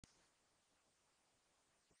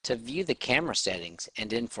To view the camera settings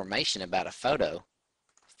and information about a photo,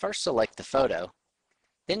 first select the photo,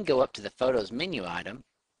 then go up to the Photos menu item,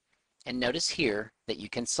 and notice here that you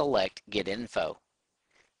can select Get Info.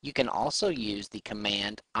 You can also use the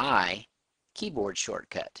Command I keyboard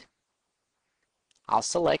shortcut. I'll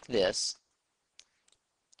select this,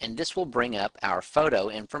 and this will bring up our photo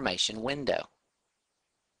information window.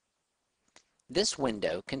 This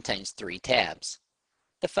window contains 3 tabs.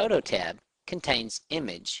 The Photo tab contains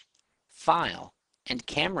image, file, and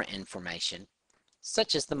camera information,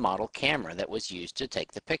 such as the model camera that was used to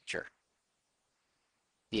take the picture.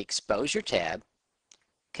 The Exposure tab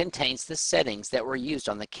contains the settings that were used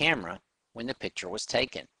on the camera when the picture was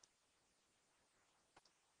taken.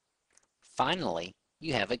 Finally,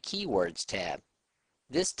 you have a Keywords tab.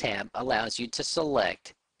 This tab allows you to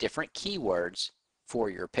select different keywords for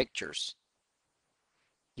your pictures.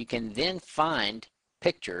 You can then find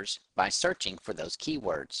pictures by searching for those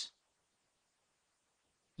keywords.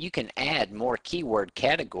 You can add more keyword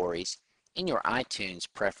categories in your iTunes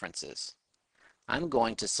preferences. I'm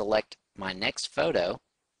going to select my next photo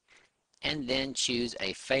and then choose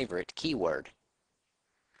a favorite keyword.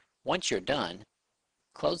 Once you're done,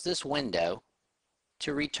 close this window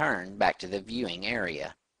to return back to the viewing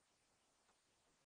area.